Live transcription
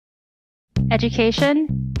Education,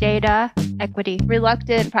 data, equity.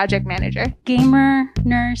 Reluctant project manager. Gamer,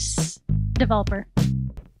 nurse, developer.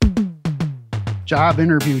 Job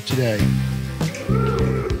interview today.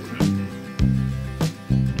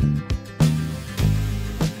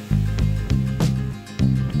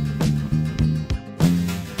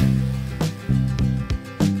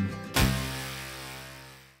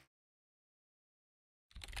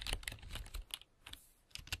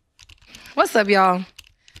 What's up, y'all?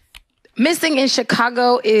 Missing in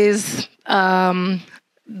Chicago is the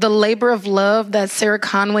labor of love that Sarah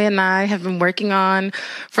Conway and I have been working on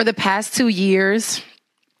for the past 2 years.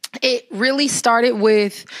 It really started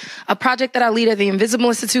with a project that I lead at the Invisible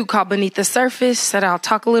Institute called Beneath the Surface that I'll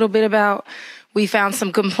talk a little bit about. We found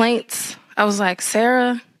some complaints. I was like,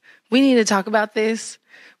 Sarah, we need to talk about this.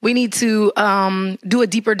 We need to do a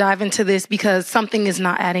deeper dive into this because something is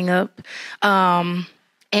not adding up.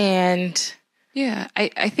 Yeah,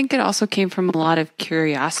 I think it also came from a lot of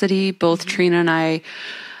curiosity. Both Trina and I,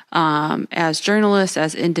 as journalists,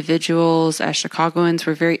 as individuals, as Chicagoans,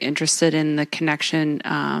 were very interested in the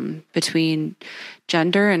connection between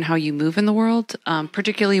gender and how you move in the world,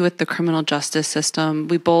 particularly with the criminal justice system.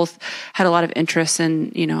 We both had a lot of interest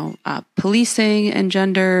in, policing and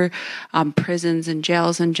gender, prisons and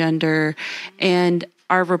jails and gender, and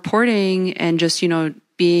our reporting and just,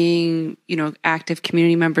 being, active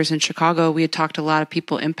community members in Chicago, we had talked to a lot of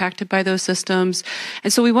people impacted by those systems.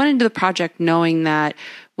 And so we went into the project knowing that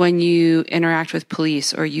when you interact with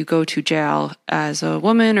police or you go to jail as a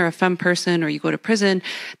woman or a femme person or you go to prison,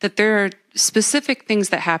 that there are specific things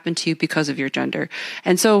that happen to you because of your gender.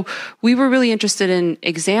 And so we were really interested in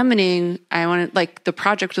examining, the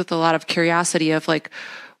project with a lot of curiosity of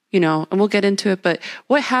and we'll get into it, but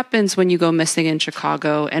what happens when you go missing in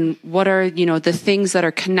Chicago and what are, the things that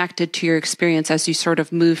are connected to your experience as you sort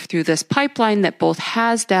of move through this pipeline that both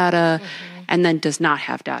has data and then does not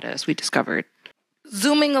have data, as we discovered.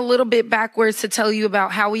 Zooming a little bit backwards to tell you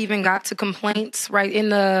about how we even got to complaints, right? In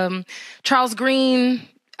the Charles Green,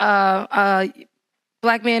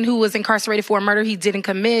 Black man who was incarcerated for a murder he didn't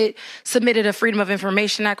commit, submitted a Freedom of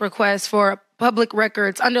Information Act request for public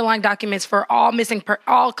records, underlying documents for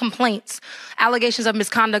all complaints, allegations of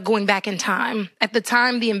misconduct going back in time. At the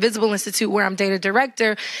time, the Invisible Institute, where I'm data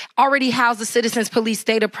director, already housed the Citizens Police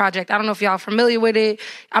Data Project. I don't know if y'all are familiar with it.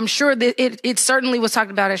 I'm sure that it certainly was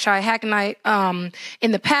talked about at Shy Hacknight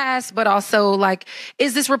in the past, but also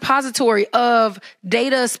is this repository of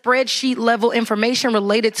data spreadsheet level information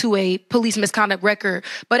related to a police misconduct record.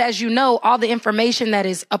 But as you know, all the information that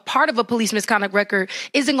is a part of a police misconduct record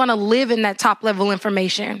isn't going to live in that top level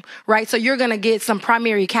information, right? So you're going to get some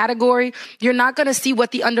primary category. You're not going to see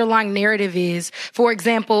what the underlying narrative is. For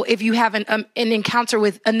example, if you have a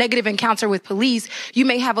negative encounter with police, you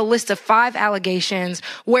may have a list of 5 allegations,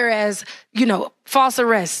 whereas, false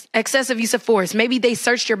arrest, excessive use of force, maybe they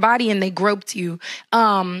searched your body and they groped you.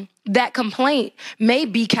 That complaint may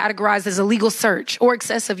be categorized as illegal search or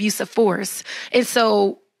excessive use of force. And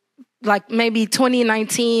so maybe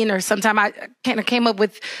 2019 or sometime I kind of came up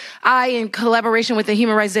with, in collaboration with the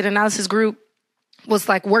Human Rights Data Analysis Group, was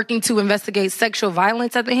working to investigate sexual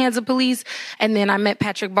violence at the hands of police. And then I met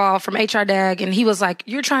Patrick Ball from HRDAG and he was like,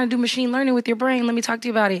 you're trying to do machine learning with your brain. Let me talk to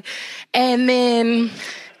you about it. And then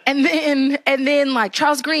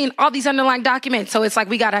Charles Green, all these underlying documents. So it's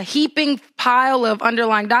we got a heaping pile of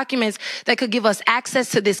underlying documents that could give us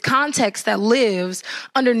access to this context that lives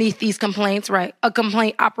underneath these complaints, right? A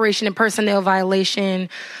complaint, operation and personnel violation,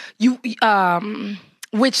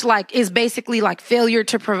 which is basically failure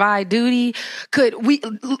to provide duty. We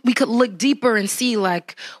could look deeper and see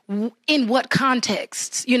in what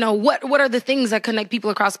context, what are the things that connect people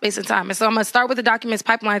across space and time. And so I'm going to start with the documents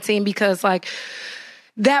pipeline team because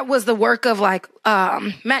that was the work of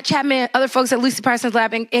Matt Chapman, other folks at Lucy Parsons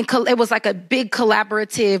Lab, and it was a big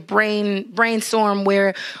collaborative brainstorm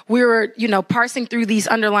where we were, parsing through these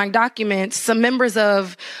underlying documents. Some members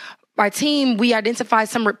of my team, we identified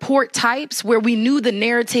some report types where we knew the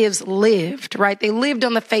narratives lived, right? They lived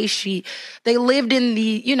on the face sheet. They lived in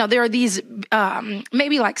there are these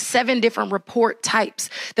maybe 7 different report types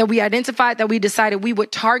that we identified that we decided we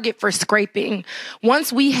would target for scraping.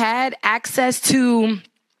 Once we had access to,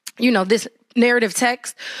 this narrative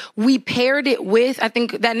text, we paired it with, I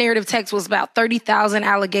think that narrative text was about 30,000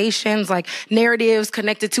 allegations, narratives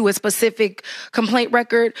connected to a specific complaint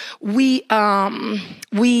record. We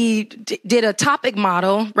did a topic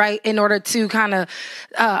model, right, in order to kind of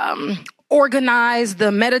organize the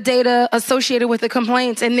metadata associated with the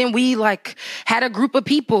complaints. And then we had a group of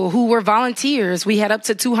people who were volunteers. We had up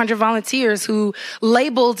to 200 volunteers who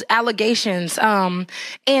labeled allegations. And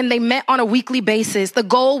they met on a weekly basis. The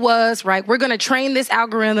goal was, we're going to train this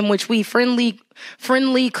algorithm, which we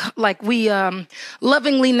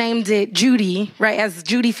lovingly named it Judy, right? As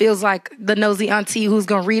Judy feels like the nosy auntie who's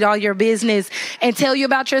going to read all your business and tell you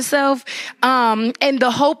about yourself. And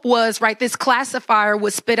the hope was, this classifier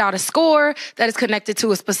would spit out a score that is connected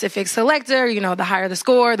to a specific selector. The higher the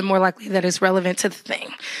score, the more likely that it's relevant to the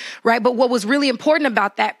thing, right? But what was really important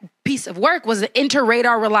about that piece of work was the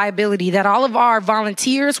inter-radar reliability, that all of our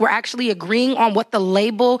volunteers were actually agreeing on what the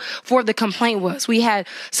label for the complaint was. We had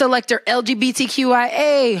selector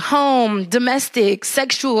LGBTQIA, home, domestic,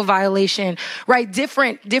 sexual violation, right?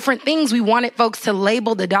 Different things we wanted folks to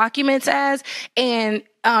label the documents as. And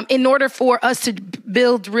in order for us to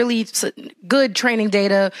build really good training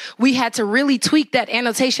data, we had to really tweak that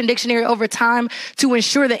annotation dictionary over time to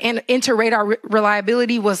ensure the inter-radar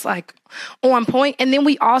reliability was on point. And then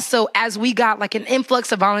we also, as we got an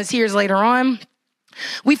influx of volunteers later on,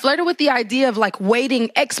 we flirted with the idea of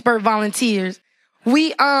weighting expert volunteers.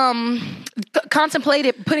 We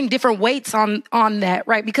contemplated putting different weights on that,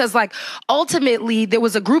 right? Because ultimately there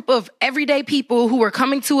was a group of everyday people who were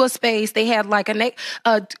coming to a space. They had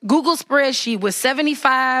a Google spreadsheet with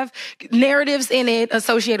 75 narratives in it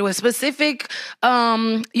associated with specific,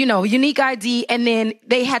 unique ID. And then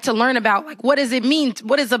they had to learn about what does it mean?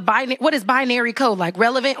 What is binary code?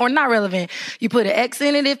 Relevant or not relevant? You put an X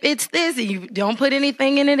in it if it's this, and you don't put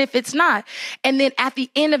anything in it if it's not. And then at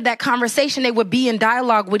the end of that conversation, they would be in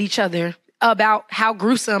dialogue with each other about how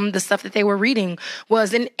gruesome the stuff that they were reading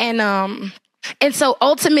was. And so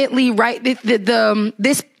ultimately, right,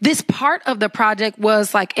 this part of the project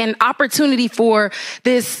was an opportunity for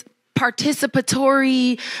this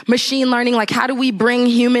participatory machine learning. How do we bring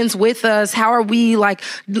humans with us? How are we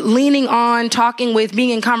leaning on, talking with, being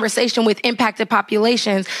in conversation with impacted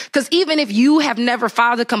populations? Because even if you have never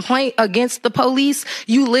filed a complaint against the police,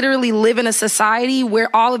 you literally live in a society where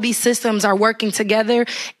all of these systems are working together,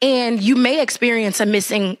 and you may experience a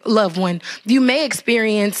missing loved one. You may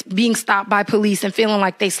experience being stopped by police and feeling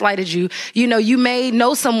like they slighted you. You may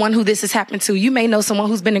know someone who this has happened to. You may know someone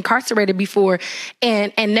who's been incarcerated before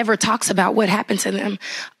and never talks about what happened to them.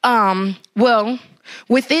 Well,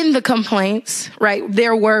 within the complaints, right,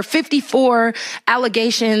 there were 54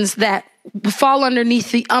 allegations that fall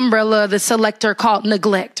underneath the umbrella of the selector called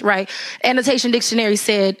neglect, right? Annotation dictionary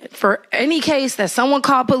said for any case that someone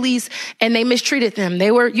called police and they mistreated them,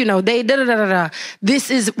 they were, they da-da-da-da-da, this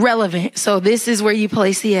is relevant. So this is where you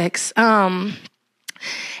place the X.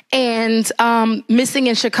 Missing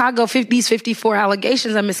in Chicago, these 54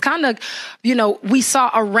 allegations of misconduct, we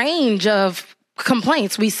saw a range of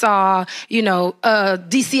complaints. We saw, a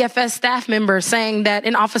DCFS staff member saying that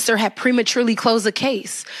an officer had prematurely closed a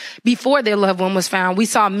case before their loved one was found. We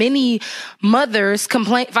saw many mothers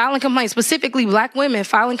filing complaints, specifically Black women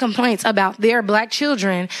filing complaints about their Black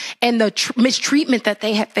children and the mistreatment that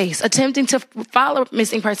they had faced, attempting to file a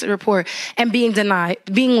missing person report and being denied,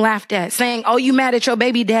 being laughed at, saying, "Oh, you mad at your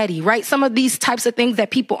baby daddy," right? Some of these types of things that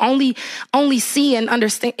people only see and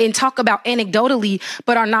understand and talk about anecdotally,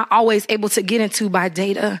 but are not always able to get into by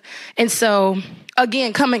data. And so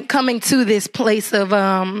again, coming to this place of,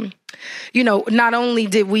 not only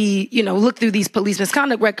did we, look through these police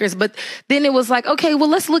misconduct records, but then it was okay, well,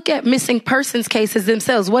 let's look at missing persons cases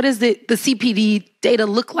themselves. What does the CPD data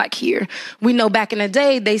look like here? We know back in the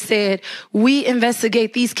day, they said, we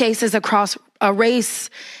investigate these cases across a race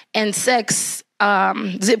and sex,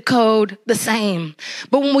 zip code, the same.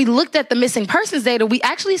 But when we looked at the missing persons data, we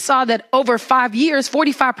actually saw that over 5 years,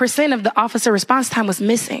 45% of the officer response time was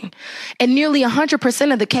missing. And nearly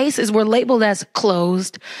 100% of the cases were labeled as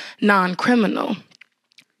closed, non-criminal.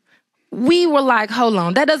 We were like, hold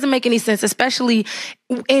on, that doesn't make any sense, especially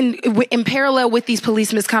in parallel with these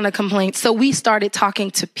police misconduct complaints. So we started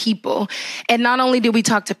talking to people. And not only did we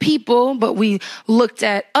talk to people, but we looked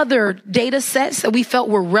at other data sets that we felt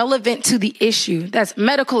were relevant to the issue. That's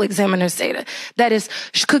medical examiner's data. That is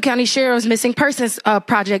Cook County Sheriff's missing persons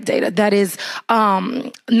project data. That is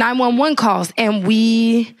 911 calls. And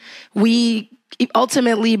we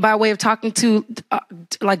ultimately, by way of talking to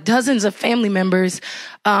dozens of family members,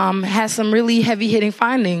 has some really heavy-hitting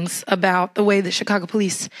findings about the way that Chicago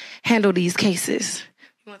police handle these cases.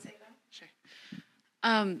 You want to take that?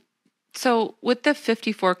 Sure. So with the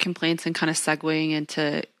 54 complaints and kind of segueing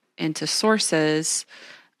into sources,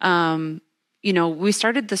 we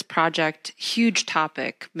started this project, huge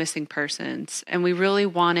topic, missing persons, and we really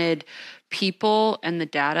wanted people and the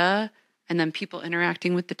data and then people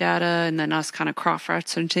interacting with the data, and then us kind of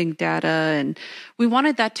cross-referencing data. And we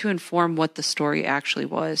wanted that to inform what the story actually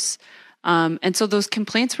was. And so those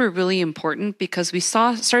complaints were really important because we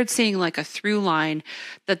started seeing like a through line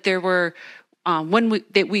that there were, when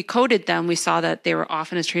we coded them, we saw that they were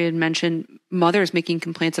often, as Trina mentioned, mothers making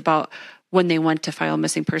complaints about when they went to file a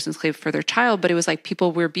missing persons claim for their child, but it was like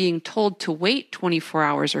people were being told to wait 24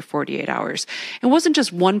 hours or 48 hours. It wasn't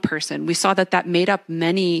just one person. We saw that made up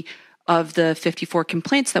many of the 54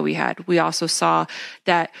 complaints that we had. We also saw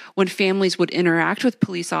that when families would interact with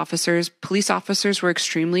police officers were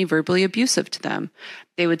extremely verbally abusive to them.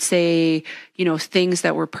 They would say, things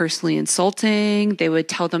that were personally insulting. They would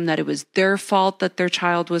tell them that it was their fault that their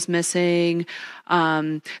child was missing.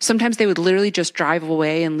 Sometimes they would literally just drive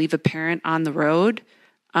away and leave a parent on the road.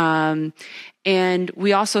 And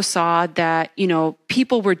we also saw that,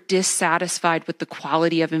 people were dissatisfied with the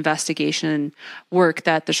quality of investigation work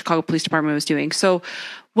that the Chicago Police Department was doing. So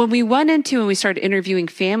when we went into and we started interviewing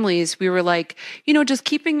families, we were like, just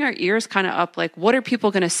keeping our ears kind of up, like, what are people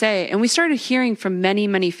going to say? And we started hearing from many,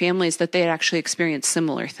 many families that they had actually experienced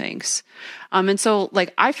similar things. And so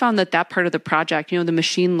like, I found that part of the project, the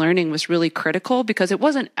machine learning was really critical because it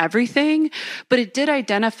wasn't everything, but it did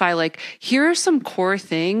identify like, here are some core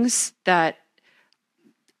things that,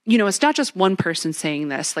 it's not just one person saying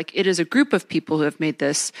this, like it is a group of people who have made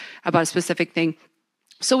this about a specific thing.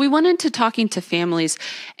 So we went into talking to families,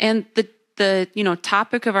 and the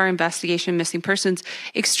topic of our investigation, missing persons,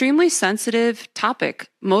 extremely sensitive topic.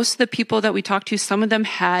 Most of the people that we talked to, some of them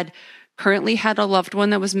currently had a loved one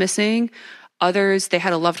that was missing. Others, they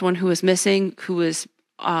had a loved one who was missing, who was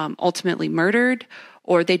ultimately murdered,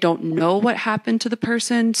 or they don't know what happened to the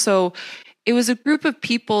person. So it was a group of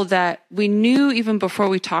people that we knew even before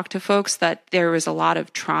we talked to folks that there was a lot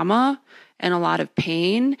of trauma and a lot of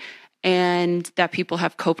pain, and that people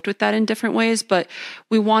have coped with that in different ways. But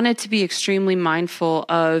we wanted to be extremely mindful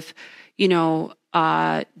of,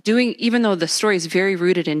 doing, even though the story is very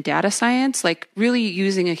rooted in data science, like really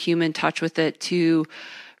using a human touch with it to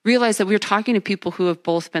realize that we were talking to people who have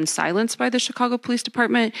both been silenced by the Chicago Police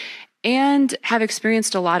Department and have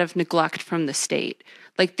experienced a lot of neglect from the state.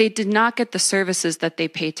 Like they did not get the services that they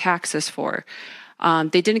pay taxes for.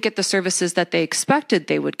 They didn't get the services that they expected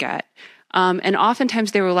they would get. And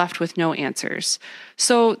oftentimes they were left with no answers.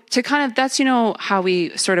 So that's, how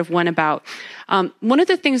we sort of went about. One of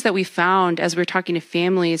the things that we found as we were talking to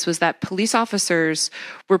families was that police officers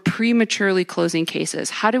were prematurely closing cases.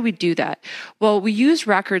 How do we do that? Well, we use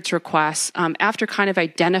records requests after kind of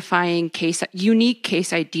identifying unique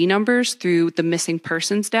case ID numbers through the missing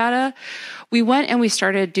persons data. We went and we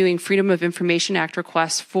started doing Freedom of Information Act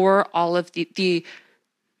requests for all of the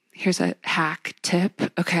here's a hack tip.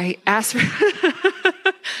 Okay. Ask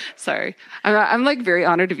for, sorry. I'm like very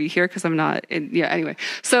honored to be here because I'm not anyway.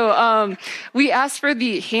 So, we asked for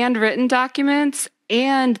the handwritten documents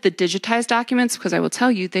and the digitized documents because I will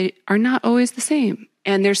tell you, they are not always the same.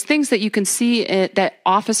 And there's things that you can see that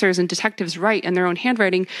officers and detectives write in their own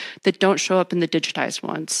handwriting that don't show up in the digitized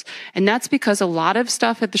ones. And that's because a lot of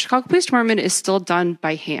stuff at the Chicago Police Department is still done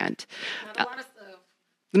by hand.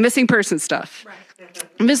 The missing person stuff. Right.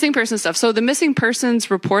 Missing person stuff. So the missing persons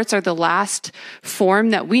reports are the last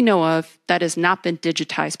form that we know of that has not been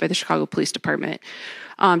digitized by the Chicago Police Department.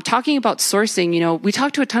 Talking about sourcing, we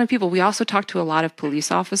talked to a ton of people. We also talked to a lot of police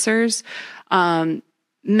officers,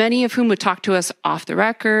 many of whom would talk to us off the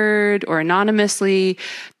record or anonymously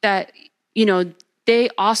that, they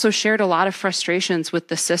also shared a lot of frustrations with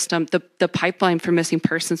the system, the pipeline for missing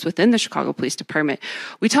persons within the Chicago Police Department.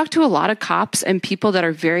 We talked to a lot of cops and people that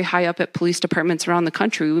are very high up at police departments around the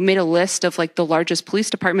country. We made a list of like the largest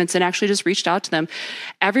police departments and actually just reached out to them.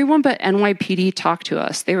 Everyone but NYPD talked to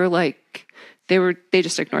us. They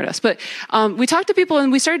just ignored us. But we talked to people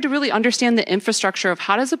and we started to really understand the infrastructure of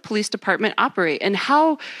how does a police department operate and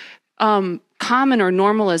how common or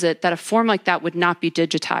normal is it that a form like that would not be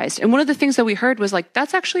digitized? And one of the things that we heard was like,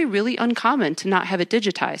 that's actually really uncommon to not have it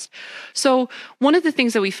digitized. So one of the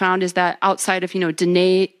things that we found is that outside of,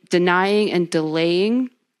 denying and delaying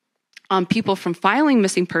people from filing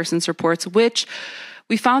missing persons reports, which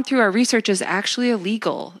we found through our research is actually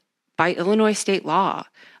illegal by Illinois state law.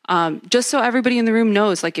 Just so everybody in the room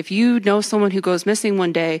knows, like if you know someone who goes missing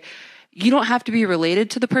one day, you don't have to be related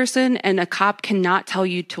to the person, and a cop cannot tell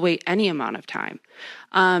you to wait any amount of time.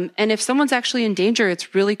 And if someone's actually in danger,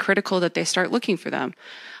 it's really critical that they start looking for them.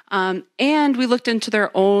 And we looked into their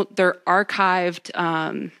archived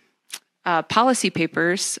policy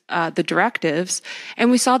papers, the directives,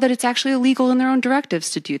 and we saw that it's actually illegal in their own directives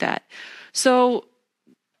to do that. So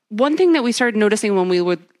one thing that we started noticing when we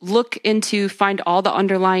would look into find all the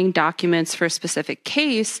underlying documents for a specific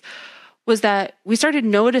case was that we started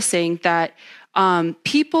noticing that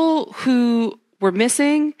people who were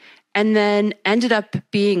missing and then ended up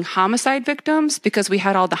being homicide victims, because we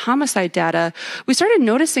had all the homicide data, we started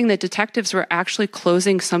noticing that detectives were actually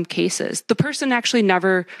closing some cases. The person actually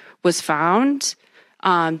never was found.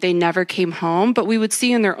 They never came home, but we would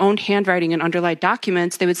see in their own handwriting and underlying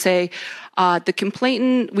documents, they would say,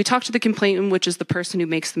 we talked to the complainant, which is the person who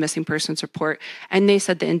makes the missing persons report, and they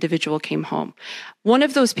said the individual came home. One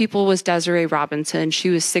of those people was Desiree Robinson. She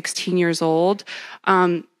was 16 years old.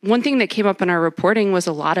 One thing that came up in our reporting was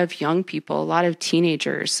a lot of young people, a lot of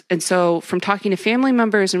teenagers. And so from talking to family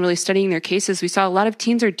members and really studying their cases, we saw a lot of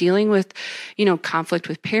teens are dealing with, conflict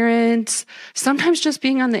with parents, sometimes just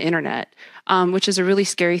being on the internet. Which is a really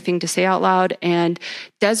scary thing to say out loud. And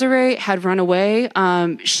Desiree had run away.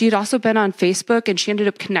 She had also been on Facebook, and she ended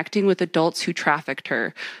up connecting with adults who trafficked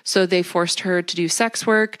her. So they forced her to do sex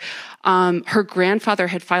work. Her grandfather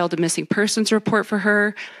had filed a missing persons report for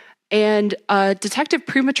her. And a detective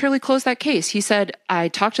prematurely closed that case. He said, I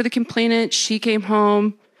talked to the complainant. She came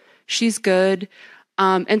home. She's good.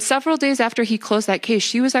 And several days after he closed that case,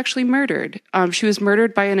 she was actually murdered. She was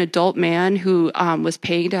murdered by an adult man who was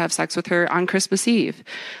paying to have sex with her on Christmas Eve.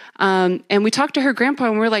 And we talked to her grandpa,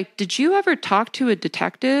 and we're like, did you ever talk to a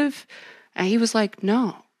detective? And he was like,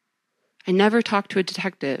 no, I never talked to a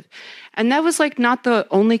detective. And that was not the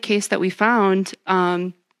only case that we found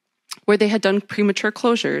where they had done premature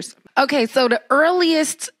closures. Okay, so the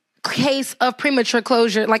earliest case of premature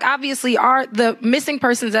closure, obviously the missing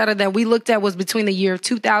persons data that we looked at was between the year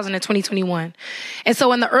 2000 and 2021. And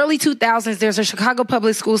so in the early 2000s, there's a Chicago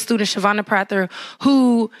public school student, Shavonna Prather,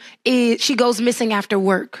 she goes missing after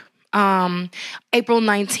work, April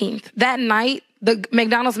 19th. That night, the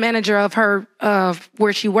McDonald's manager of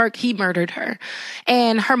where she worked, he murdered her.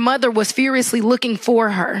 And her mother was furiously looking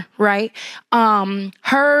for her, right? On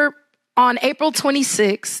April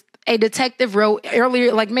 26th, a detective wrote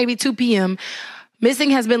earlier, maybe 2 p.m.,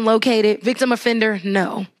 missing has been located, victim offender,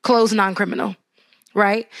 no, closed non-criminal,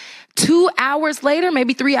 right? 2 hours later,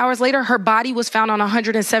 maybe 3 hours later, her body was found on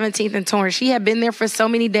 117th and Torrance. She had been there for so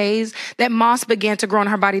many days that moss began to grow on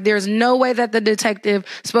her body. There's no way that the detective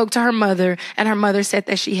spoke to her mother, and her mother said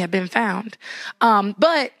that she had been found.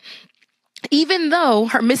 But even though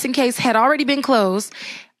her missing case had already been closed,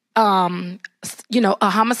 a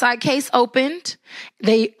homicide case opened.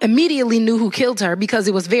 They immediately knew who killed her because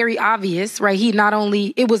it was very obvious, right?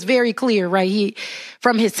 It was very clear, right?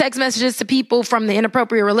 From his text messages to people, from the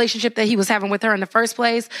inappropriate relationship that he was having with her in the first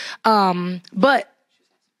place. But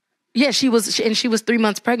yeah, she was 3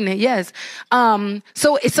 months pregnant. Yes.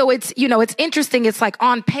 So it's, it's interesting. It's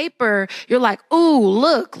on paper, you're like, ooh,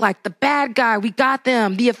 look, the bad guy, we got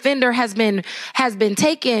them. The offender has been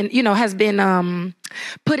taken, has been,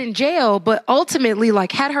 put in jail. But ultimately,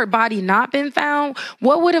 had her body not been found,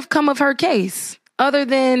 what would have come of her case other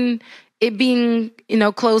than it being,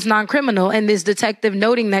 closed non-criminal and this detective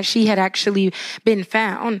noting that she had actually been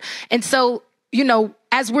found? And so,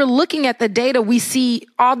 as we're looking at the data, we see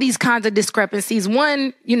all these kinds of discrepancies.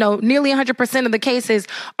 One, nearly 100% of the cases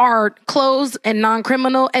are closed and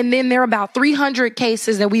non-criminal. And then there are about 300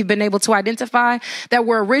 cases that we've been able to identify that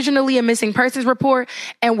were originally a missing persons report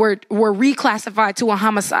and were reclassified to a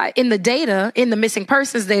homicide. In the data, in the missing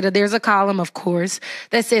persons data, there's a column, of course,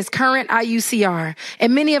 that says current IUCR.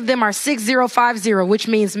 And many of them are 6050, which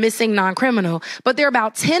means missing non-criminal. But there are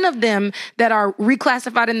about 10 of them that are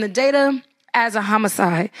reclassified in the data as a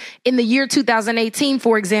homicide. In the year 2018,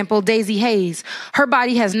 for example, Daisy Hayes, her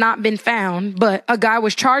body has not been found, but a guy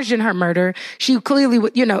was charged in her murder. She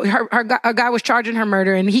clearly, a guy was charged in her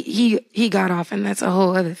murder, and he got off, and that's a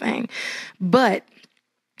whole other thing. But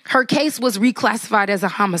her case was reclassified as a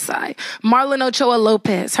homicide. Marlon Ochoa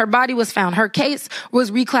Lopez, her body was found. Her case was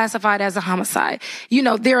reclassified as a homicide.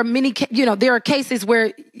 There are there are cases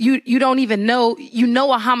where you don't even know,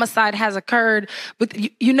 a homicide has occurred, but a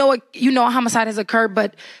homicide has occurred,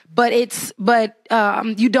 but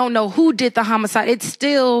you don't know who did the homicide. It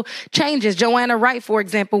still changes. Joanna Wright, for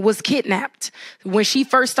example, was kidnapped. When she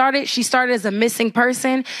first started, she started as a missing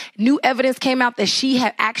person. New evidence came out that she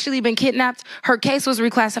had actually been kidnapped. Her case was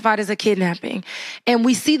reclassified as a kidnapping. And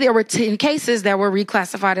we see there were 10 cases that were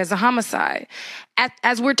reclassified as a homicide.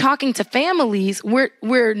 As we're talking to families,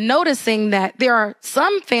 we're noticing that there are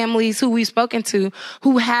some families who we've spoken to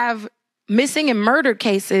who have missing and murder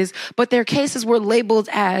cases, but their cases were labeled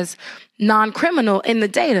as non-criminal in the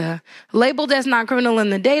data,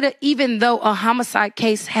 even though a homicide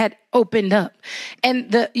case had opened up.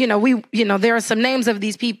 And there are some names of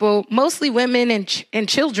these people, mostly women and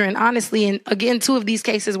children, honestly. And again, 2 of these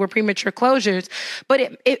cases were premature closures, but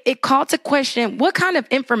it called to question what kind of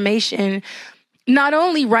information. Not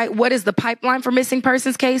only, right, what is the pipeline for missing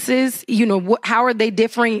persons cases? How are they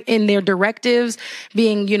differing in their directives?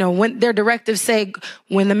 Being, when their directives say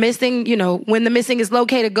when the missing is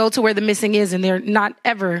located, go to where the missing is, and they're not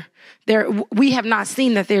ever there. We have not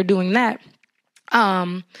seen that they're doing that.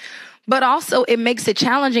 But also it makes it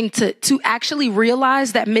challenging to actually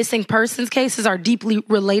realize that missing persons cases are deeply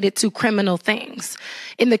related to criminal things.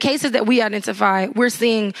 In the cases that we identify, we're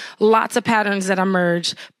seeing lots of patterns that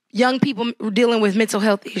emerge. Young people dealing with mental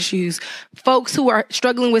health issues, folks who are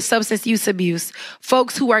struggling with substance use abuse,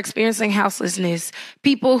 folks who are experiencing houselessness,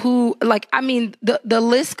 people who, the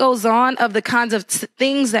list goes on of the kinds of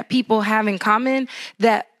things that people have in common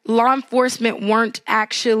that law enforcement weren't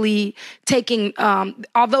actually taking,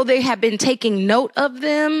 although they have been taking note of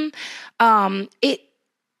them, the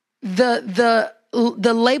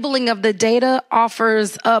labeling of the data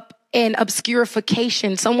offers up an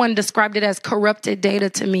obscurification. Someone described it as corrupted data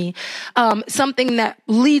to me. Something that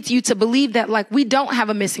leads you to believe that we don't have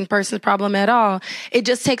a missing persons problem at all. It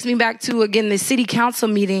just takes me back to, again, the city council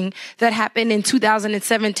meeting that happened in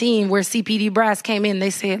 2017 where CPD brass came in. They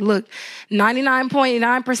said, look,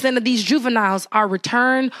 99.9% of these juveniles are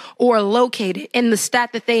returned or located. And the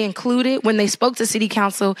stat that they included when they spoke to city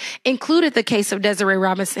council included the case of Desiree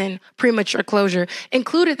Robinson, premature closure,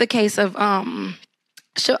 included the case of,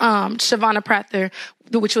 Shavonna Prather,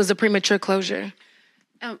 which was a premature closure.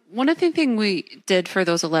 One of the things we did for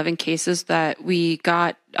those 11 cases that we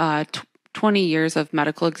got 20 years of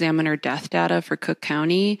medical examiner death data for Cook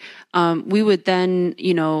County. We would then,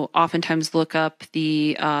 oftentimes look up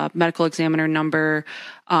the medical examiner number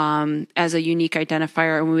as a unique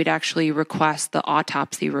identifier, and we would actually request the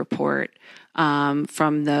autopsy report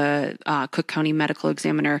from the Cook County medical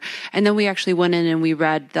examiner. And then we actually went in and we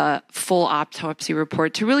read the full autopsy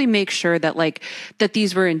report to really make sure that that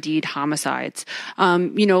these were indeed homicides.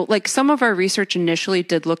 Some of our research initially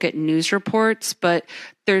did look at news reports, but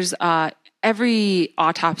there's every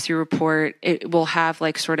autopsy report, it will have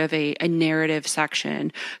sort of a narrative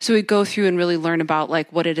section. So we go through and really learn about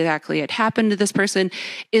what exactly had happened to this person.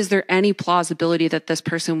 Is there any plausibility that this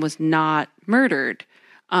person was not murdered?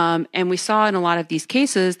 And we saw in a lot of these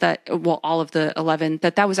cases that, all of the 11,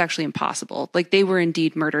 that was actually impossible. They were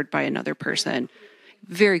indeed murdered by another person.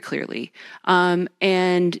 Very clearly.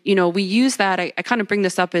 We use that. I kind of bring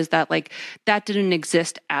this up is that that didn't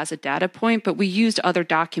exist as a data point, but we used other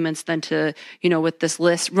documents then to, with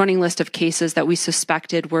this running list of cases that we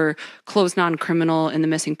suspected were closed non-criminal in the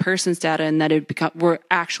missing persons data and that were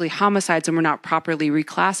actually homicides and were not properly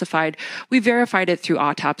reclassified. We verified it through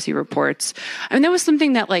autopsy reports. And that was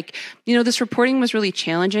something that this reporting was really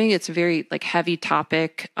challenging. It's a very heavy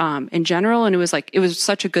topic, in general. And it was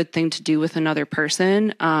such a good thing to do with another person.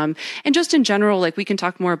 And just in general, we can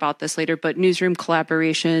talk more about this later, but newsroom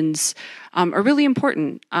collaborations are really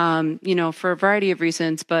important, for a variety of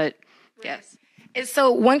reasons, but yes. And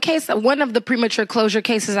so one of the premature closure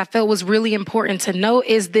cases I felt was really important to note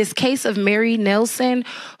is this case of Mary Nelson,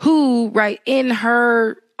 who, in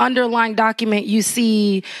her underlying document, you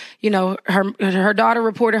see, her daughter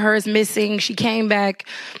reported her as missing. She came back.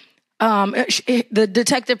 The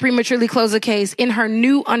detective prematurely closed the case. In her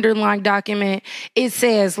new underlying document, it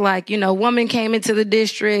says woman came into the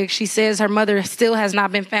district. She says her mother still has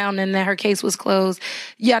not been found and that her case was closed.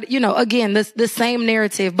 Yeah, again, the same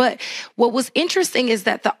narrative. But what was interesting is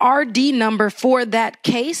that the RD number for that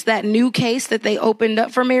case, that new case that they opened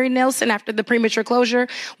up for Mary Nelson after the premature closure,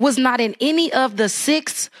 was not in any of the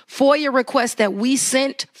 6 FOIA requests that we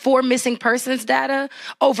sent for missing persons data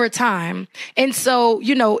over time. And so,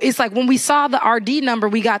 it's when we saw the RD number,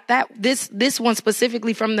 we got this one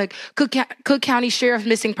specifically from the Cook County Sheriff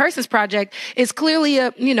Missing Persons Project. It's clearly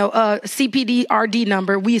a CPD RD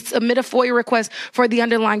number. We submit a FOIA request for the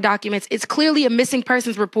underlying documents. It's clearly a missing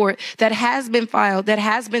persons report that has been filed, that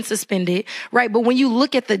has been suspended, right? But when you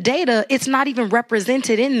look at the data, it's not even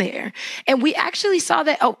represented in there. And we actually saw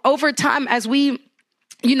that over time as we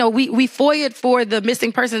FOIA'd for the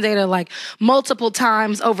missing person data multiple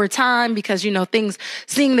times over time because,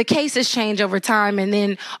 seeing the cases change over time. And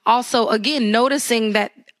then also, again, noticing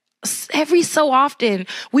that every so often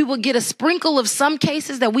we would get a sprinkle of some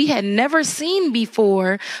cases that we had never seen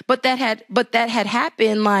before, but that had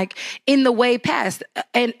happened like in the way past.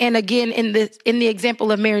 And again, in the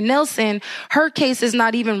example of Mary Nelson, her case is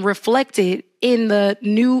not even reflected in the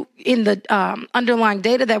underlying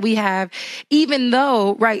data that we have, even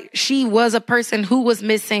though, right, she was a person who was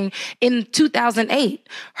missing in 2008.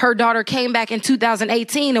 Her daughter came back in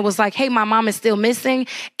 2018 and was like, hey, my mom is still missing.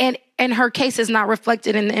 And her case is not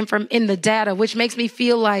reflected in the data, which makes me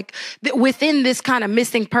feel like within this kind of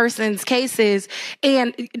missing persons cases,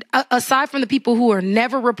 and aside from the people who are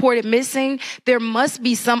never reported missing, there must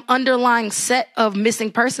be some underlying set of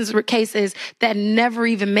missing persons cases that never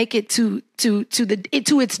even make it to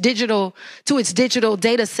its digital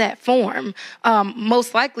data set form,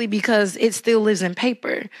 most likely because it still lives in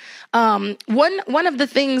paper. One of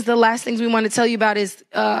the last things we want to tell you about is,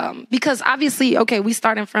 because obviously, okay, we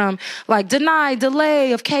starting from like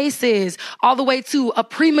delay of cases all the way to a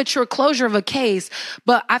premature closure of a case.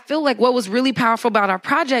 But I feel like what was really powerful about our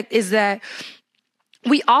project is that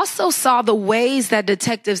we also saw the ways that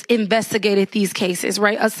detectives investigated these cases,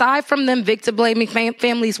 right? Aside from them victim blaming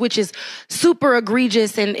families, which is super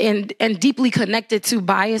egregious and deeply connected to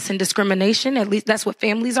bias and discrimination, at least that's what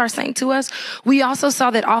families are saying to us. We also saw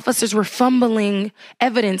that officers were fumbling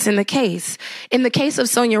evidence in the case. In the case of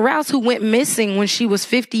Sonia Rouse, who went missing when she was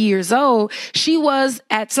 50 years old, she was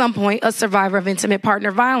at some point a survivor of intimate partner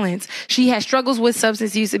violence. She had struggles with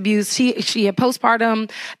substance use abuse. She had postpartum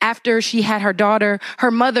after she had her daughter. Her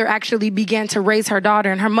mother actually began to raise her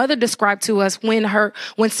daughter, and her mother described to us when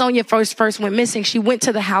Sonia first went missing, she went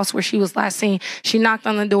to the house where she was last seen. She knocked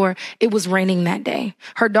on the door. It was raining that day.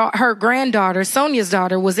 Her granddaughter, Sonia's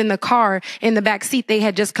daughter, was in the car in the back seat. They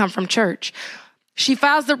had just come from church. She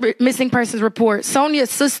files the missing persons report.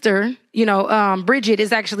 Sonia's sister, Bridget,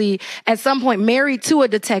 is actually at some point married to a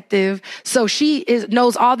detective. So she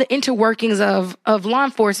knows all the interworkings of law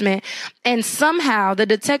enforcement. And somehow the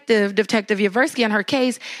Detective Yaversky on her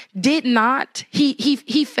case did not,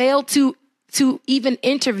 he failed to even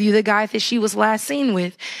interview the guy that she was last seen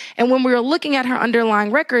with. And when we were looking at her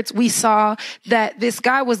underlying records, we saw that this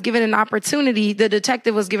guy was given an opportunity, the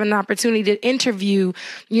detective was given an opportunity to interview,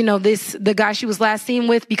 the guy she was last seen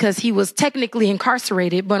with, because he was technically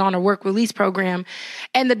incarcerated, but on a work release program.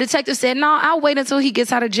 And the detective said, no, I'll wait until he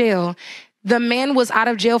gets out of jail. The man was out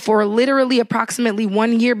of jail for literally approximately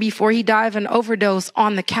 1 year before he died of an overdose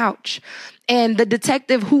on the couch. And the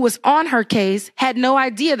detective who was on her case had no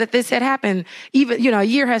idea that this had happened. Even, a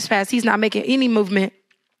year has passed. He's not making any movement.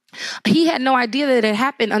 He had no idea that it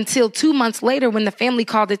happened until 2 months later when the family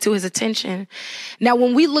called it to his attention. Now,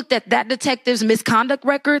 when we looked at that detective's misconduct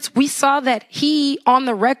records, we saw that he, on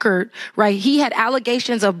the record, right, he had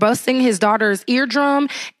allegations of busting his daughter's eardrum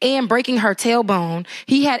and breaking her tailbone.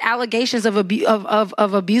 He had allegations of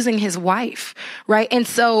abusing his wife, right? And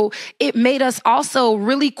so it made us also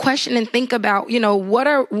really question and think about, what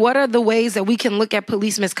are the ways that we can look at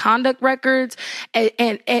police misconduct records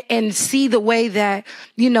and see the way that,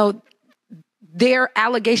 their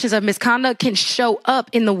allegations of misconduct can show up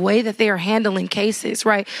in the way that they are handling cases,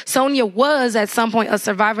 right? Sonia was at some point a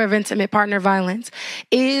survivor of intimate partner violence.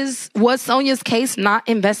 Was Sonia's case not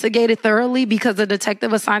investigated thoroughly because the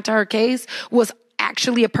detective assigned to her case was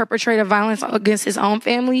actually a perpetrator of violence against his own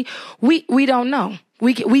family? We don't know.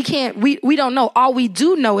 We don't know. All we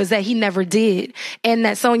do know is that he never did. And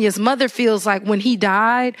that Sonia's mother feels like when he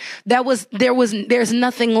died, there's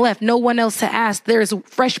nothing left. No one else to ask. There's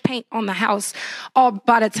fresh paint on the house. All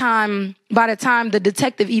by the time the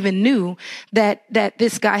detective even knew that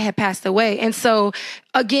this guy had passed away. And so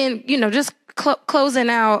again, just closing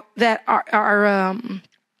out that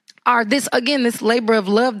this labor of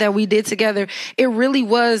love that we did together, it really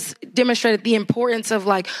was demonstrated the importance of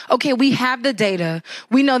like, okay, we have the data.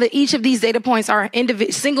 We know that each of these data points are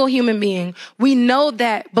an single human being. We know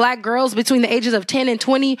that Black girls between the ages of 10 and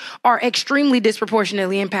 20 are extremely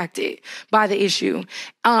disproportionately impacted by the issue.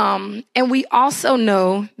 And we also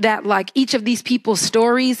know that like each of these people's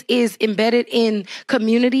stories is embedded in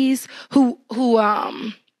communities who are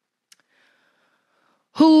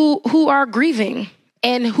grieving,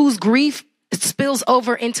 and whose grief spills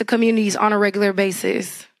over into communities on a regular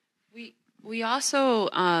basis. We also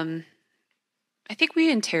I think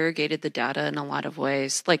we interrogated the data in a lot of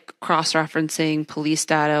ways, like cross-referencing police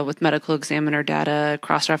data with medical examiner data,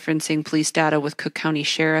 cross-referencing police data with Cook County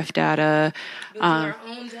Sheriff data. Our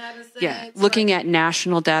own data sets. Yeah, looking at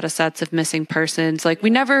national data sets of missing persons. Like we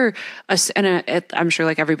never, and I'm sure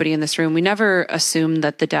like everybody in this room, we never assumed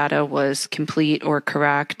that the data was complete or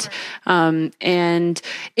correct. Right. And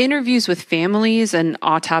interviews with families and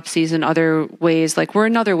autopsies and other ways, like were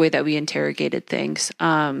another way that we interrogated things.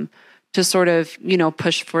 To sort of,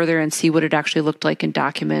 push further and see what it actually looked like in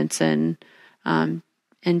documents and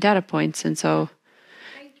data points. And so,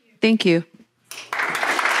 thank you.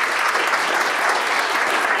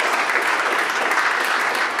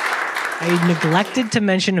 I neglected to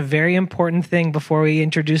mention a very important thing before we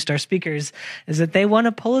introduced our speakers, is that they won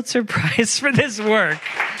a Pulitzer Prize for this work.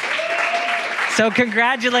 So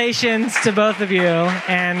congratulations to both of you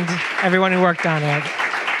and everyone who worked on it.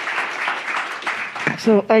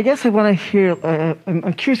 So I guess I want to hear,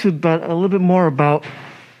 I'm curious about a little bit more about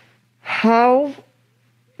how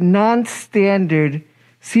non-standard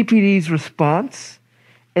CPD's response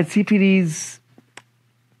and CPD's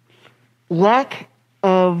lack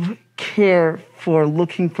of care for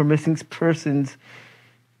looking for missing persons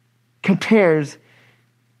compares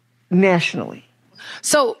nationally.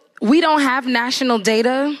 So we don't have national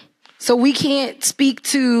data. So we can't speak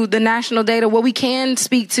to the national data. What we can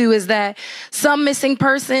speak to is that some missing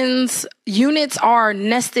persons units are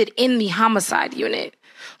nested in the homicide unit,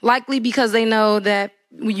 likely because they know that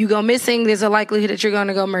when you go missing, there's a likelihood that you're going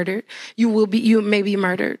to go murdered. You may be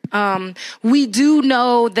murdered. We do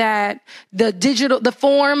know that the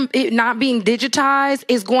form, it not being digitized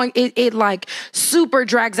is it like super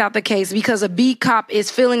drags out the case because a beat cop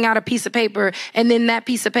is filling out a piece of paper and then that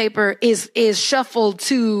piece of paper is shuffled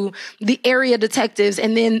to the area detectives.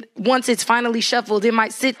 And then once it's finally shuffled, it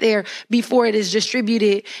might sit there before it is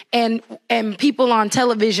distributed. And people on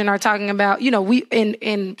television are talking about, we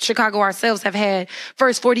in Chicago ourselves have had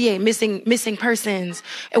first 48 missing persons,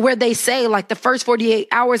 where they say like the first 48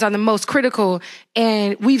 hours are the most critical.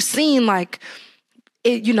 And we've seen like,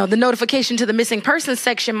 the notification to the missing persons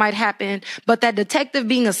section might happen, but that detective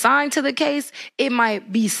being assigned to the case, it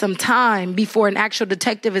might be some time before an actual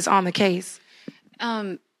detective is on the case.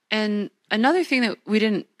 And another thing that we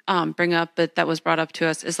didn't bring up, but that was brought up to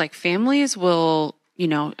us is like families will,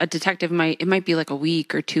 a detective it might be like a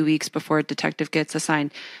week or 2 weeks before a detective gets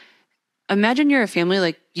assigned. Imagine you're a family,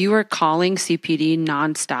 like you are calling CPD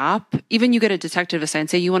nonstop. Even you get a detective assigned,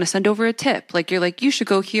 say you want to send over a tip. Like you're like, you should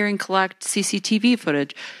go here and collect CCTV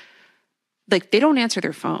footage. Like they don't answer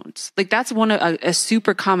their phones. Like that's a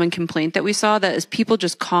super common complaint that we saw, that is people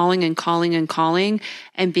just calling and calling and calling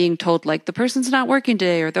and being told like the person's not working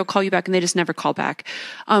today or they'll call you back, and they just never call back.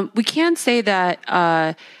 We can say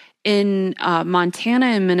that, in Montana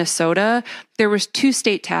and Minnesota, there was 2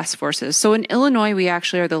 state task forces. So in Illinois, we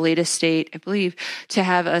actually are the latest state, I believe, to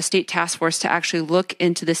have a state task force to actually look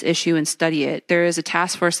into this issue and study it. There is a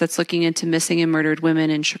task force that's looking into missing and murdered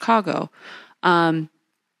women in Chicago. And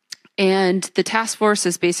the task force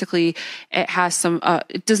is basically, it has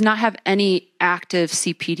it does not have any active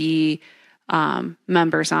CPD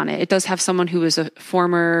members on it. It does have someone who was a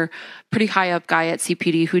former pretty high up guy at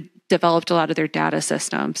CPD who developed a lot of their data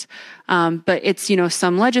systems. But it's,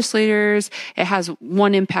 some legislators, it has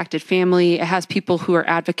one impacted family, it has people who are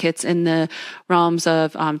advocates in the realms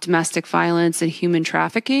of domestic violence and human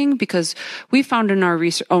trafficking, because we found in our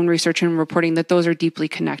own research and reporting that those are deeply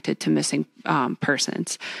connected to missing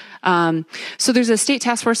persons. So there's a state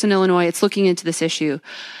task force in Illinois, it's looking into this issue.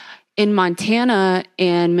 In Montana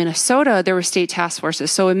and Minnesota, there were state task forces.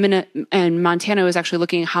 So and Montana was actually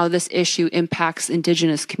looking at how this issue impacts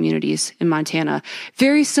indigenous communities in Montana.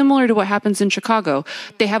 Very similar to what happens in Chicago.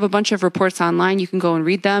 They have a bunch of reports online. You can go and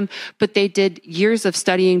read them. But they did years of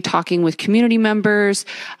studying, talking with community members,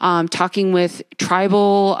 talking with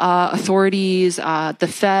tribal authorities, the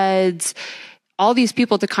feds, all these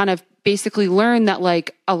people to kind of basically learn that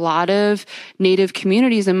like a lot of Native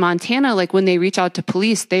communities in Montana, like when they reach out to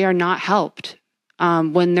police, they are not helped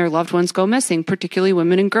when their loved ones go missing, particularly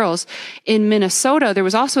women and girls. In Minnesota, there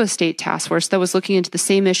was also a state task force that was looking into the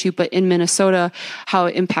same issue, but in Minnesota, how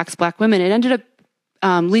it impacts Black women. It ended up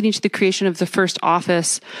leading to the creation of the first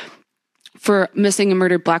office for missing and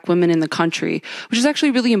murdered Black women in the country, which is actually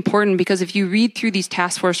really important because if you read through these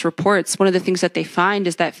task force reports, one of the things that they find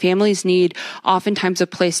is that families need oftentimes a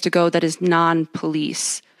place to go that is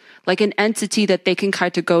non-police. like an entity that they can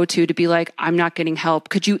kind of go to be like, I'm not getting help.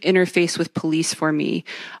 Could you interface with police for me?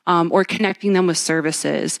 Or connecting them with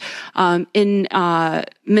services. In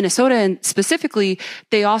Minnesota, and specifically,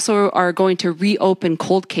 they also are going to reopen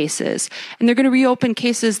cold cases. And they're going to reopen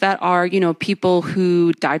cases that are, people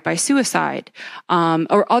who died by suicide,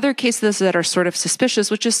 or other cases that are sort of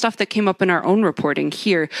suspicious, which is stuff that came up in our own reporting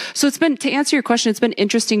here. So to answer your question, it's been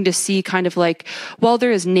interesting to see kind of like, well,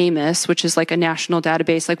 there is NamUs, which is like a national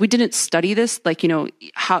database. Like we didn't study this, like,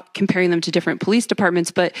 how comparing them to different police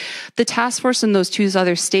departments, but the task force in those two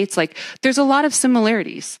other states, like there's a lot of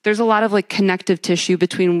similarities. There's a lot of like connective tissue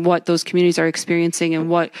between what those communities are experiencing and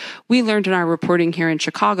what we learned in our reporting here in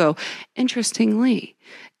Chicago. Interestingly,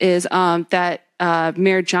 is that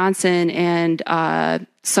Mayor Johnson and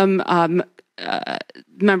some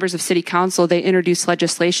members of city council, they introduced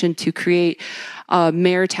legislation to create a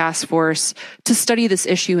mayor task force to study this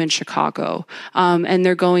issue in Chicago. And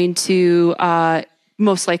they're going to,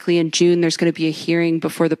 most likely in June, there's going to be a hearing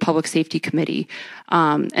before the Public Safety Committee.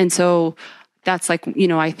 And so that's like,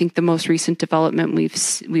 I think the most recent development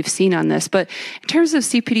we've seen on this. But in terms of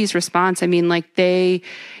CPD's response, I mean, like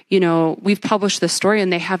we've published this story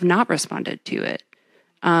and they have not responded to it.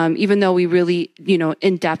 Even though we really,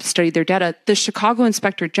 in depth studied their data. The Chicago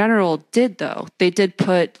Inspector General did, though. They did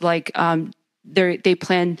put like, they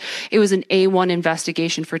planned, it was an A1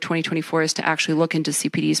 investigation for 2024 is to actually look into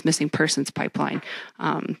CPD's missing persons pipeline.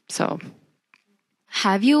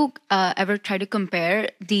 Have you ever tried to compare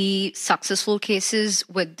the successful cases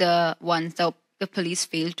with the ones that the police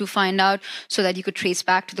failed to find out, so that you could trace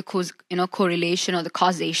back to the correlation or the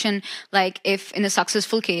causation? Like if in a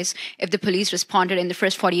successful case, if the police responded in the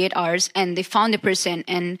first 48 hours and they found the person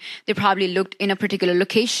and they probably looked in a particular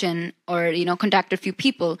location or, contacted a few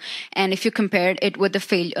people. And if you compared it with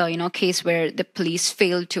the case where the police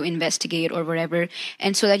failed to investigate or whatever,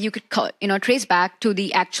 and so that you could, trace back to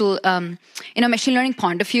the actual, machine learning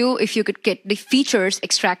point of view, if you could get the features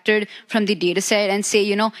extracted from the data set and say,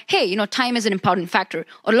 hey, time is an important factor,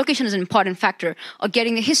 or location is an important factor, or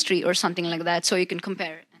getting the history or something like that, so you can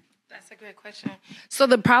compare it. That's a great question. So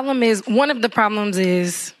one of the problems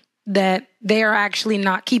is that they are actually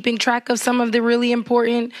not keeping track of some of the really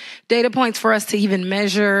important data points for us to even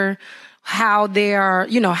measure how they are,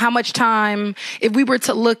 how much time, if we were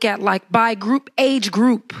to look at like by age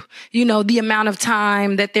group, the amount of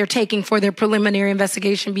time that they're taking for their preliminary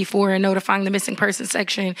investigation before notifying the missing person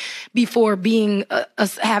section, before being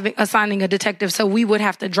assigning a detective. So we would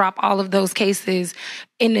have to drop all of those cases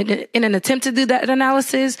in an attempt to do that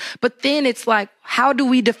analysis. But then it's like, how do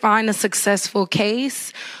we define a successful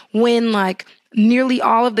case when like nearly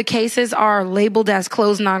all of the cases are labeled as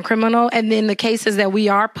closed non-criminal, and then the cases that we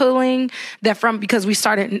are pulling because we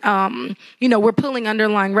started, we're pulling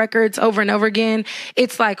underlying records over and over again.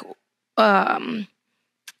 It's like the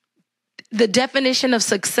definition of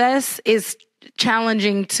success is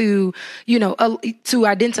challenging to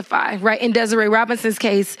identify, right? In Desiree Robinson's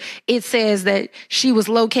case, it says that she was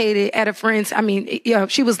located at a friend's.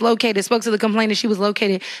 She was located, spoke to the complainant. She was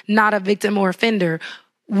located, not a victim or offender.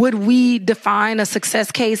 Would we define a success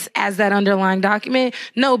case as that underlying document?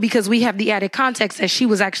 No, because we have the added context that she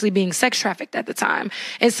was actually being sex trafficked at the time.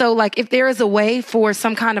 And so like if there is a way for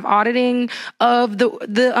some kind of auditing of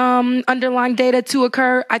the underlying data to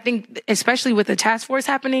occur, I think especially with the task force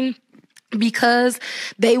happening, because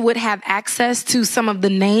they would have access to some of the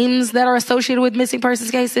names that are associated with missing persons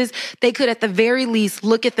cases, they could at the very least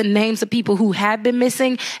look at the names of people who had been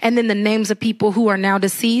missing and then the names of people who are now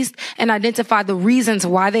deceased and identify the reasons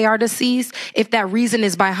why they are deceased. If that reason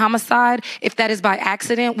is by homicide, if that is by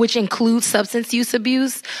accident, which includes substance use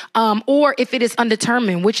abuse, or if it is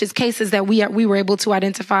undetermined, which is cases that we were able to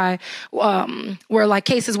identify, were like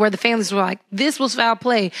cases where the families were like, this was foul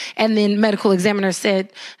play. And then medical examiner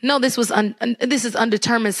said, no, this is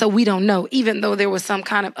undetermined, so we don't know, even though there was some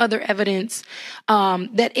kind of other evidence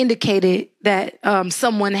that indicated that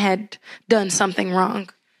someone had done something wrong.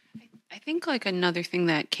 I think like another thing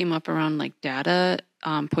that came up around like data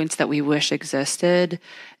points that we wish existed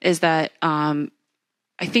is that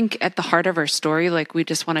I think at the heart of our story, like we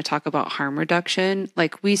just want to talk about harm reduction.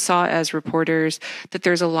 Like we saw as reporters that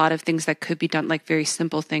there's a lot of things that could be done, like very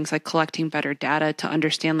simple things like collecting better data to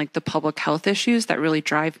understand like the public health issues that really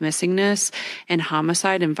drive missingness and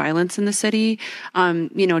homicide and violence in the city.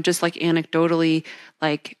 Just like anecdotally,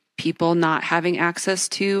 like people not having access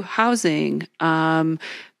to housing,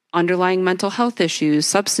 underlying mental health issues,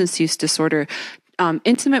 substance use disorder.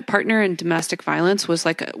 intimate partner and domestic violence was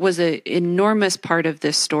an enormous part of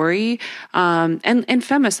this story, and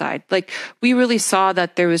femicide. Like, we really saw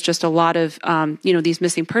that there was just a lot of, these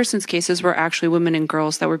missing persons cases were actually women and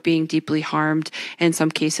girls that were being deeply harmed, in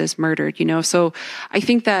some cases murdered, So I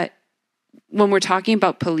think that when we're talking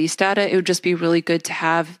about police data, it would just be really good to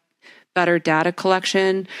have better data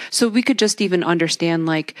collection so we could just even understand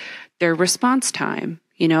like their response time.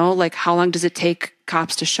 Like, how long does it take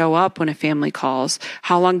cops to show up when a family calls?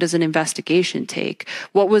 How long does an investigation take?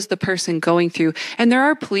 What was the person going through? And there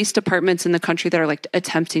are police departments in the country that are like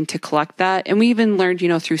attempting to collect that. And we even learned,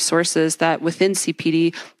 through sources that within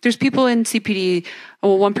CPD, there's people in CPD,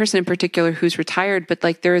 well, one person in particular who's retired, but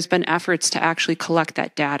like there has been efforts to actually collect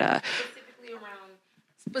that data.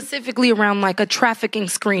 Specifically around like a trafficking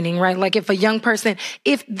screening, right? Like if a young person,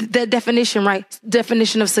 if the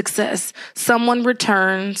definition of success, someone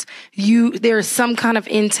returns, there's some kind of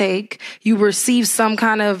intake, you receive some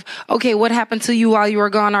kind of, okay, what happened to you while you were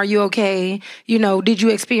gone? Are you okay? Did you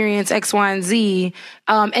experience X, Y, and Z?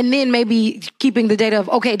 And then maybe keeping the data of,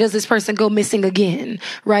 okay, does this person go missing again,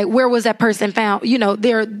 right? Where was that person found?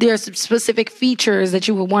 There's specific features that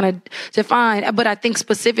you would want to find. But I think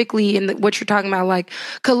specifically in what you're talking about, like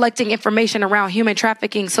collecting information around human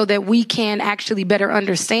trafficking so that we can actually better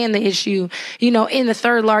understand the issue. In the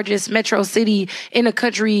third largest metro city in the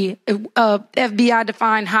country, FBI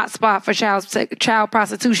defined hotspot for child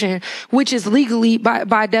prostitution, which is legally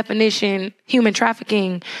by definition human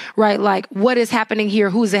trafficking, right? Like, what is happening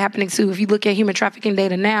here? Who is it happening to? If you look at human trafficking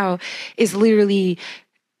data now, it's literally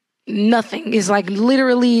nothing. It's like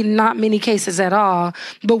literally not many cases at all.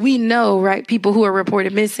 But we know, right, people who are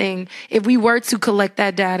reported missing, if we were to collect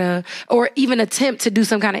that data or even attempt to do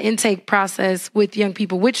some kind of intake process with young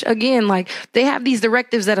people, which again, like they have these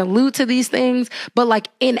directives that allude to these things, but like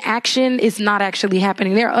in action, it's not actually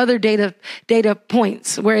happening. There are other data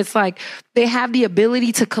points where it's like they have the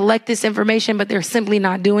ability to collect this information, but they're simply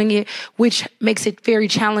not doing it, which makes it very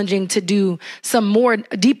challenging to do some more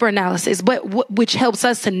deeper analysis, but which helps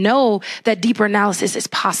us to know that deeper analysis is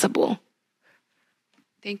possible.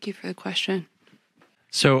 Thank you for the question.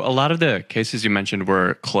 So a lot of the cases you mentioned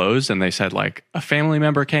were closed, and they said like a family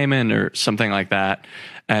member came in or something like that.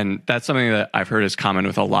 And that's something that I've heard is common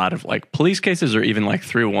with a lot of like police cases or even like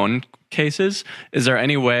 301 cases. Is there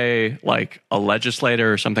any way like a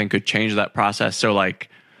legislator or something could change that process? So like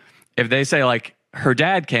if they say like her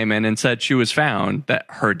dad came in and said she was found, that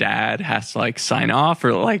her dad has to like sign off,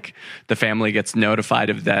 or like the family gets notified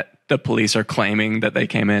of that the police are claiming that they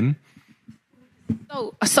came in?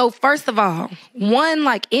 So first of all, one,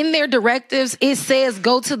 like in their directives, it says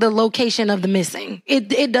go to the location of the missing.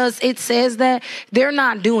 It says that. They're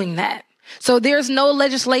not doing that. So there's no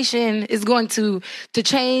legislation is going to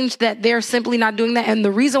change that. They're simply not doing that. And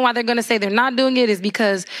the reason why they're going to say they're not doing it is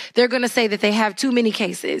because they're going to say that they have too many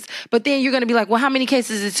cases. But then you're going to be like, well, how many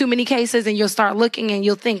cases is too many cases? And you'll start looking and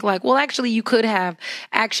you'll think like, well, actually you could have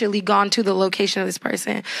actually gone to the location of this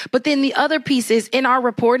person. But then the other piece is in our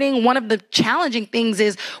reporting, one of the challenging things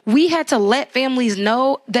is we had to let families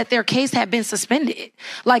know that their case had been suspended.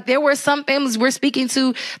 Like there were some families we're speaking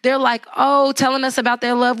to, they're like, oh, telling us about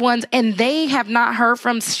their loved ones, and they have not heard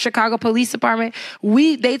from Chicago Police Department.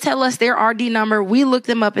 They tell us their RD number. We look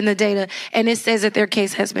them up in the data, and it says that their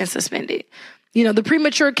case has been suspended. You know, the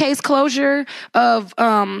premature case closure of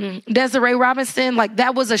Desiree Robinson, like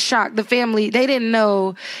that was a shock. The family, they didn't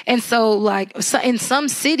know. And so like in some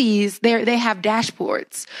cities, they have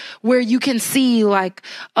dashboards where you can see like,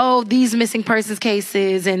 oh, these missing persons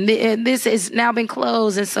cases and this has now been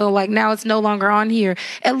closed. And so like now it's no longer on here.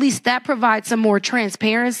 At least that provides some more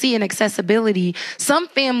transparency and accessibility. Some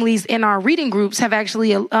families in our reading groups have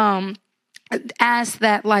actually asked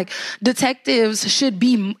that like detectives should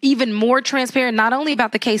be even more transparent, not only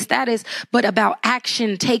about the case status, but about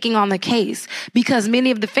action taking on the case. Because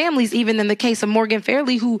many of the families, even in the case of Morgan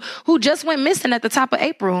Fairley, who just went missing at the top of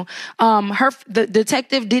April, the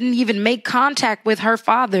detective didn't even make contact with her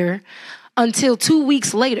father until 2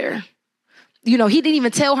 weeks later. You know, he didn't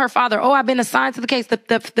even tell her father, oh, I've been assigned to the case.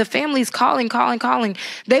 The family's calling.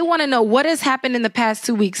 They want to know what has happened in the past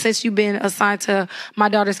 2 weeks since you've been assigned to my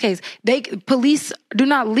daughter's case. Police do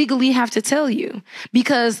not legally have to tell you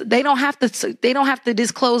because they don't have to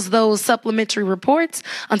disclose those supplementary reports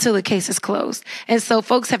until the case is closed. And so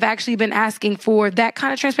folks have actually been asking for that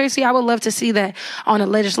kind of transparency. I would love to see that on a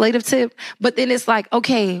legislative tip. But then it's like,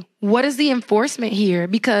 okay, what is the enforcement here?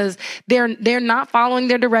 Because they're not following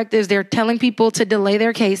their directives. They're telling people to delay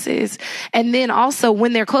their cases. And then also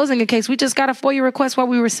when they're closing a case, we just got a FOIA request while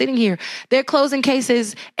we were sitting here. They're closing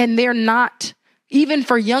cases and they're not even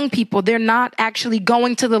for young people, they're not actually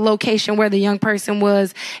going to the location where the young person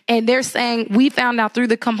was. And they're saying, we found out through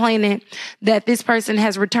the complainant that this person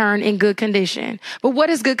has returned in good condition. But what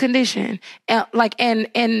is good condition? And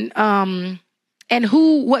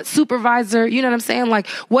what supervisor, you know what I'm saying? Like,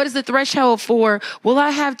 what is the threshold for, well, I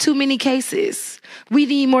have too many cases. We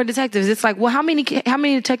need more detectives. It's like, well, how many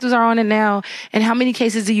detectives are on it now? And how many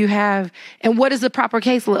cases do you have? And what is the proper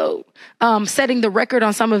caseload? Setting the record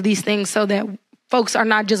on some of these things so that folks are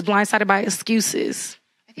not just blindsided by excuses.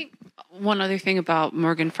 I think one other thing about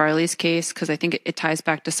Morgan Farley's case, because I think it ties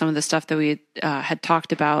back to some of the stuff that we had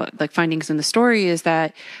talked about, like findings in the story, is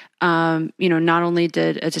that not only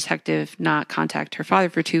did a detective not contact her father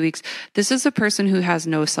for 2 weeks, this is a person who has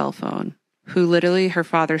no cell phone, who literally her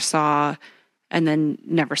father saw and then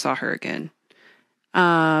never saw her again,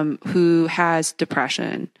 who has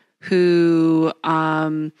depression, who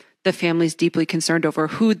the family's deeply concerned over,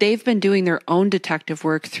 who they've been doing their own detective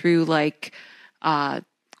work through, like,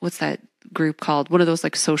 what's that group called? One of those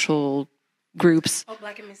like social groups. Oh,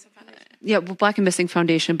 Black and Missing Foundation. Yeah, well, Black and Missing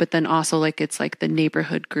Foundation, but then also like it's like the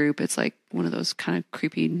neighborhood group. It's like one of those kind of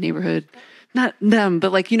creepy neighborhood, not them,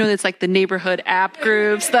 but like, it's like the neighborhood app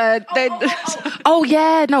groups that they. Oh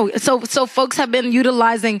yeah, no. So folks have been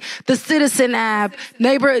utilizing the Citizen app, the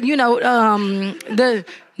neighborhood, you know what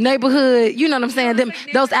I'm saying?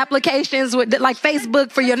 Those applications with like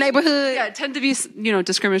Facebook for your neighborhood. Yeah, tend to be,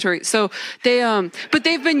 discriminatory. So they, but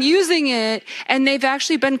they've been using it, and they've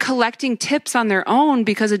actually been collecting tips on their own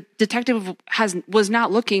because a detective was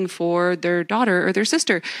not looking for their daughter or their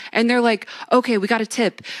sister. And they're like, okay, we got a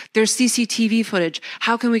tip. There's CCTV footage.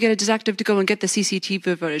 How can we get a detective to go and get the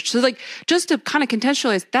CCTV footage? So like, just to kind of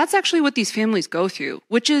contextualize, that's actually what these families go through,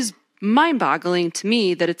 which is mind-boggling to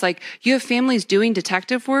me, that it's like you have families doing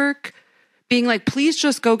detective work being like, please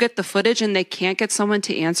just go get the footage, and they can't get someone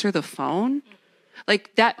to answer the phone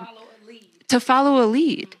like that to follow a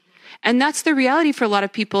lead. And that's the reality for a lot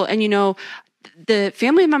of people. And the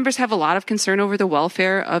family members have a lot of concern over the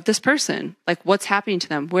welfare of this person. Like, what's happening to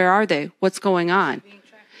them? Where are they? What's going on?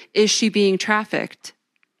 Is she being trafficked?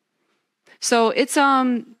 So it's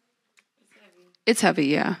heavy,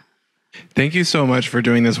 yeah. Thank you so much for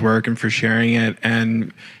doing this work and for sharing it.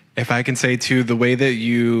 And if I can say too, the way that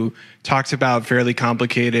you talked about fairly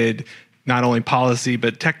complicated, not only policy,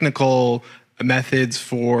 but technical methods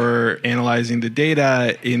for analyzing the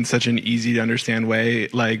data in such an easy to understand way,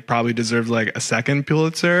 like probably deserves like a second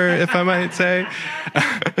Pulitzer, if I might say.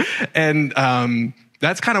 And,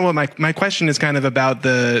 that's kind of what my question is kind of about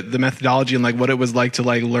the methodology and like what it was like to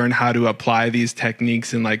like learn how to apply these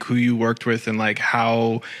techniques and like who you worked with and like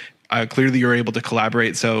how clearly you're able to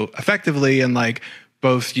collaborate so effectively. And like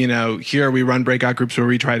both, here we run breakout groups where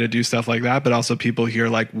we try to do stuff like that, but also people here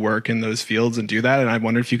like work in those fields and do that. And I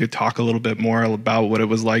wonder if you could talk a little bit more about what it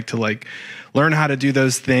was like to like learn how to do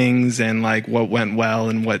those things and like what went well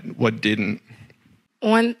and what didn't.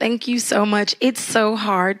 One, thank you so much. It's so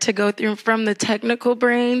hard to go through from the technical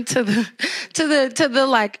brain to the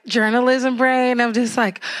like journalism brain. I'm just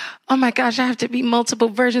like, oh my gosh, I have to be multiple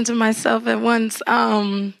versions of myself at once.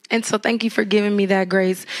 And so thank you for giving me that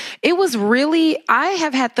grace. It was really, I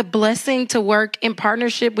have had the blessing to work in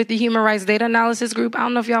partnership with the Human Rights Data Analysis Group. I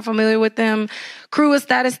don't know if y'all familiar with them. Crew of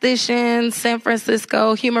statisticians, San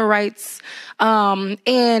Francisco, human rights.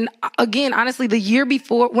 And again, honestly, the year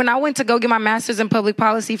before, when I went to go get my master's in public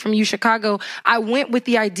policy from U Chicago, I went with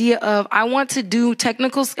the idea of, I want to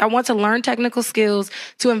learn technical skills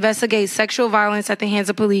to investigate sexual violence at the hands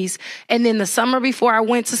of police. And then the summer before I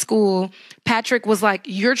went to school, Patrick was like,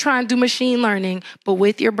 you're trying to do machine learning, but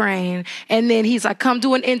with your brain. And then he's like, come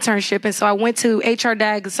do an internship. And so I went to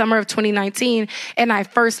HRDAG the summer of 2019, and I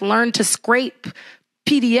first learned to scrape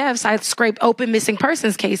PDFs. I scraped open missing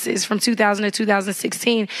persons cases from 2000 to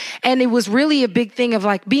 2016. And it was really a big thing of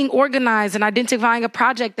like being organized and identifying a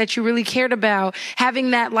project that you really cared about, having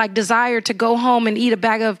that like desire to go home and eat a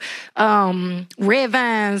bag of red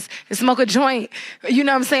vines and smoke a joint. You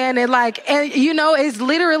know what I'm saying? And it's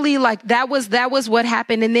literally like that was what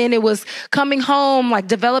happened. And then it was coming home, like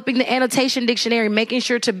developing the annotation dictionary, making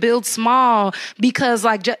sure to build small because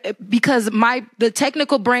the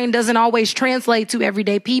technical brain doesn't always translate to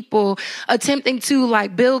everyday people, attempting to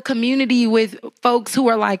like build community with folks who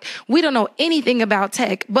are like, we don't know anything about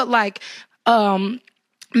tech, but like,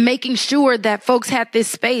 making sure that folks had this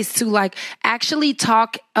space to like actually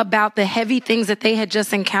talk about the heavy things that they had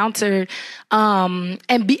just encountered,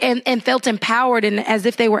 and felt empowered and as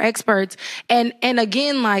if they were experts. And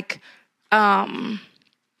again, like,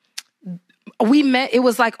 we met, it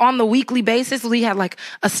was like on the weekly basis. We had like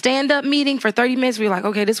a stand-up meeting for 30 minutes. We were like,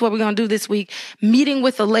 okay, this is what we're going to do this week. Meeting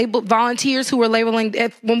with the label volunteers who were labeling.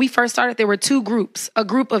 When we first started, there were two groups. A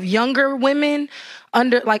group of younger women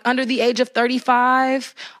under the age of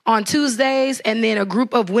 35 on Tuesdays, and then a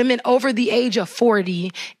group of women over the age of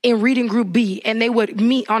 40 in reading group B. And they would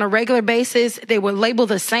meet on a regular basis. They would label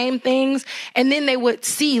the same things. And then they would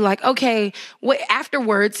see like, okay,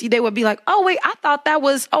 afterwards, they would be like, oh, wait, I thought that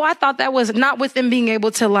was not with them being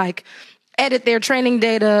able to like edit their training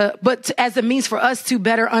data, but as a means for us to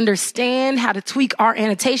better understand how to tweak our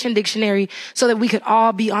annotation dictionary so that we could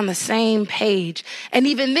all be on the same page. And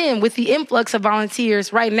even then, with the influx of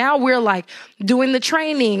volunteers, right now we're like doing the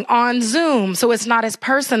training on Zoom, so it's not as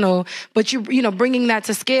personal, but you know, bringing that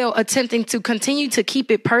to scale, attempting to continue to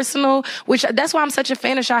keep it personal, which that's why I'm such a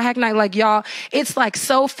fan of Shy Hack Night. Like, y'all, it's like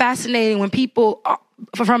so fascinating when people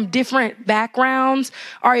from different backgrounds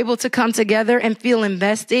are able to come together and feel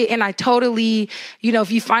invested. And I totally, you know, if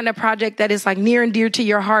you find a project that is like near and dear to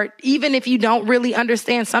your heart, even if you don't really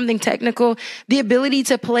understand something technical, the ability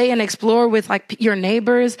to play and explore with like your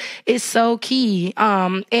neighbors is so key.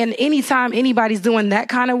 And anytime anybody's doing that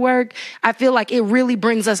kind of work, I feel like it really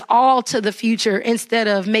brings us all to the future instead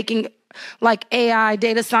of making like AI,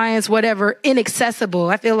 data science, whatever, inaccessible.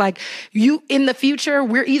 I feel like in the future,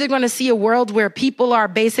 we're either going to see a world where people are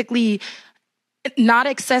basically not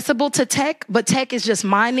accessible to tech, but tech is just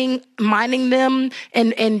mining them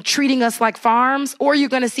and treating us like farms, or you're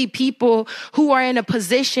going to see people who are in a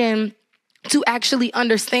position to actually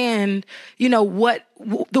understand, you know, what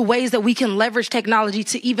the ways that we can leverage technology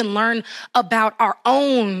to even learn about our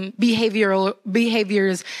own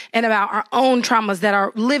behaviors and about our own traumas that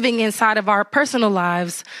are living inside of our personal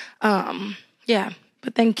lives.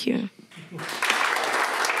 But thank you.